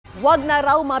Huwag na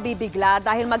raw mabibigla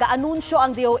dahil mag-aanunsyo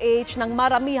ang DOH ng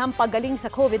maramihang paggaling sa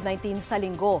COVID-19 sa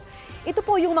Linggo. Ito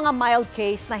po yung mga mild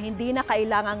case na hindi na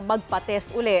kailangang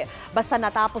magpa-test uli basta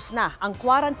natapos na ang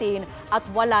quarantine at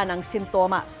wala ng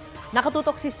sintomas.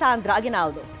 Nakatutok si Sandra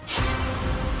Aguinaldo.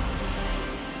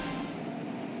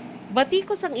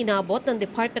 Batikos ang inabot ng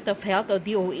Department of Health o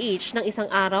DOH ng isang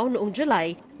araw noong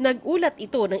July, nag-ulat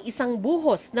ito ng isang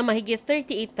buhos na mahigit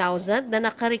 38,000 na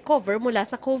nakarecover mula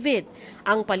sa COVID.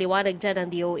 Ang paliwanag dyan ng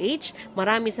DOH,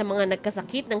 marami sa mga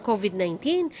nagkasakit ng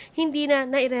COVID-19 hindi na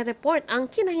naire-report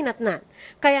ang kinahinatnan.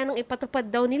 Kaya nang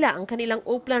ipatupad daw nila ang kanilang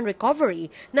O-plan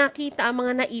recovery, nakita ang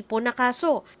mga naipon na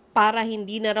kaso. Para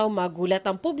hindi na raw magulat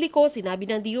ang publiko, sinabi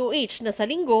ng DOH na sa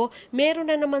Linggo, meron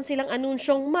na naman silang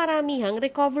anunsyong maramihang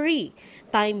recovery.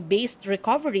 Time-based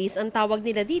recoveries ang tawag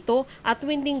nila dito at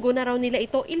tuwing Linggo na raw nila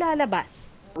ito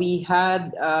ilalabas. We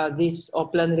had this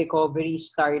O-plan recovery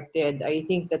started, I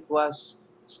think that was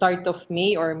start of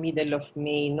May or middle of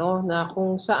May, no? Na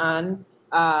kung saan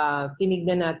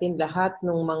tinignan natin lahat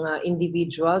ng mga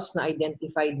individuals na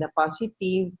identified na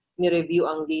positive, ni-review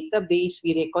ang database,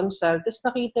 we reconcile, tapos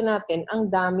nakita natin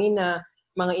ang dami na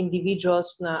mga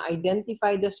individuals na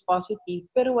identified as positive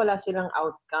pero wala silang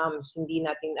outcomes. Hindi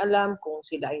natin alam kung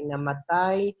sila ay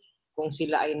namatay, kung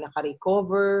sila ay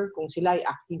naka-recover, kung sila ay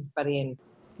active pa rin.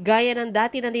 Gaya ng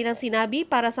dati na nilang sinabi,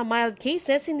 para sa mild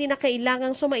cases, hindi na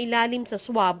kailangang sumailalim sa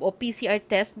swab o PCR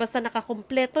test basta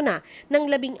nakakumpleto na ng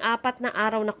 14 na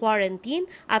araw na quarantine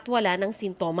at wala ng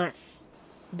sintomas.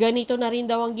 Ganito na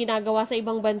rin daw ang ginagawa sa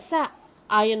ibang bansa.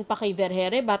 Ayon pa kay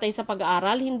Verhere, batay sa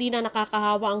pag-aaral, hindi na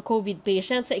nakakahawa ang COVID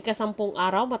patient sa ika-10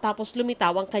 araw matapos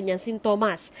lumitaw ang kanyang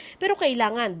sintomas. Pero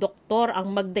kailangan doktor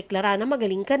ang magdeklara na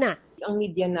magaling ka na. Ang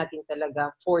median natin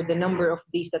talaga for the number of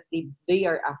days that they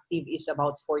are active is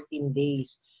about 14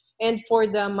 days. And for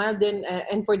the mild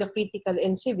and for the critical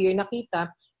and severe,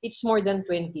 nakita, it's more than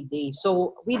 20 days.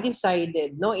 So we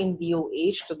decided in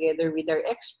DOH together with our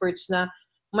experts na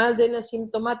mild na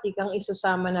symptomatic ang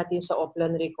isasama natin sa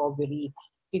O-plan recovery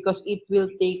because it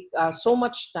will take so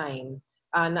much time.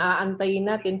 Naaantayin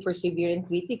natin for severe and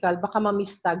critical, baka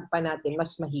mamistag pa natin,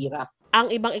 mas mahirap. Ang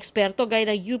ibang eksperto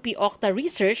gaya ng UP Octa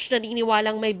Research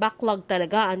naniniwalang may backlog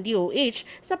talaga ang DOH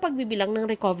sa pagbibilang ng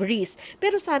recoveries.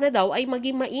 Pero sana daw ay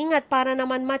maging maingat para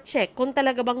naman ma-check kung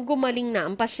talaga bang gumaling na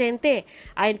ang pasyente.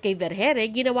 Ayon kay Verhere,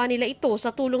 ginawa nila ito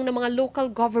sa tulong ng mga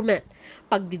local government.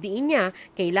 Pagdidiin niya,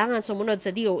 kailangan sumunod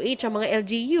sa DOH ang mga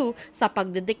LGU sa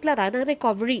pagdedeklara ng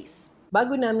recoveries.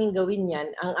 Bago namin gawin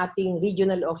yan, ang ating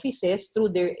regional offices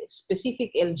through their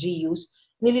specific LGUs,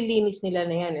 nililinis nila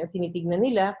na yan. Tinitignan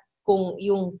nila kung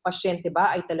yung pasyente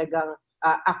ba ay talagang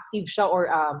active siya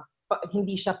or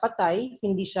hindi siya patay,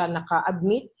 hindi siya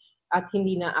naka-admit at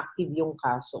hindi na active yung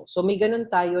kaso. So may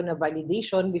ganun tayo na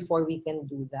validation before we can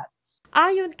do that.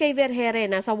 Ayon kay Verhere,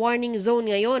 nasa warning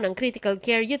zone ngayon ang critical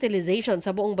care utilization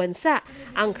sa buong bansa.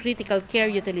 Ang critical care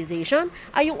utilization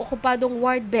ay yung okupadong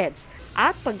ward beds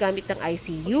at paggamit ng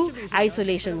ICU,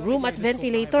 isolation room at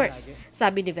ventilators.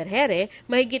 Sabi ni Verhere,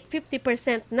 mahigit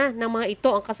 50% na ng mga ito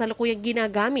ang kasalukuyang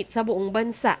ginagamit sa buong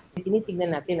bansa.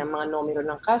 Tinitignan natin ang mga numero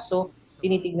ng kaso,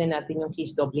 tinitignan natin yung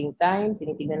case doubling time,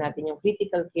 tinitignan natin yung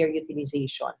critical care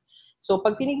utilization. So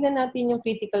pag tinignan natin yung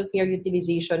critical care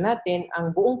utilization natin,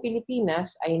 ang buong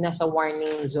Pilipinas ay nasa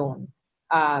warning zone.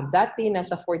 Dati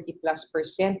nasa 40+%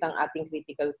 ang ating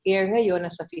critical care, ngayon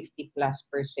nasa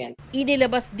 50+%.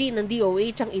 Inilabas din ng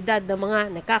DOH ang edad ng mga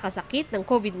nakakasakit ng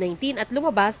COVID-19 at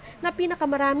lumabas na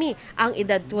pinakamarami ang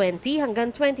edad 20 hanggang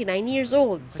 29 years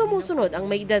old. Sumusunod ang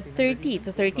may edad 30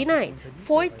 to 39,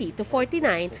 40 to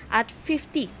 49 at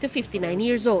 50 to 59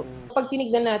 years old. Pag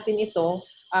tinignan natin ito,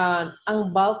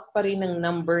 ang bulk pa rin ng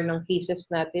number ng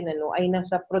cases natin ay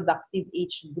nasa productive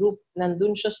age group.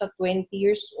 Nandun siya sa 20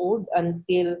 years old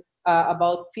until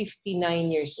about 59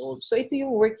 years old. So ito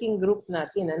yung working group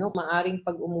natin. Maaring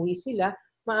pag umuwi sila,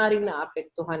 maaring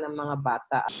naapektuhan ng mga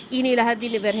bata. Inilahad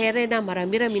din ni Verhere na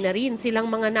marami-rami na rin silang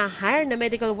mga na-hire na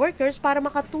medical workers para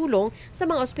makatulong sa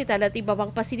mga ospital at iba pang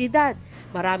pasilidad.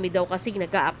 Marami daw kasing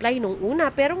nag-a-apply nung una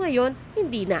pero ngayon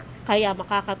hindi na. Kaya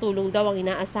makakatulong daw ang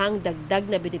inaasahang dagdag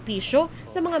na benepisyo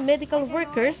sa mga medical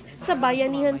workers sa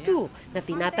Bayanihan 2 na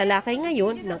tinatalakay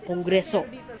ngayon ng Kongreso.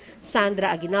 Sandra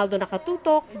Aguinaldo,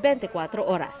 nakatutok, 24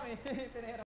 Oras.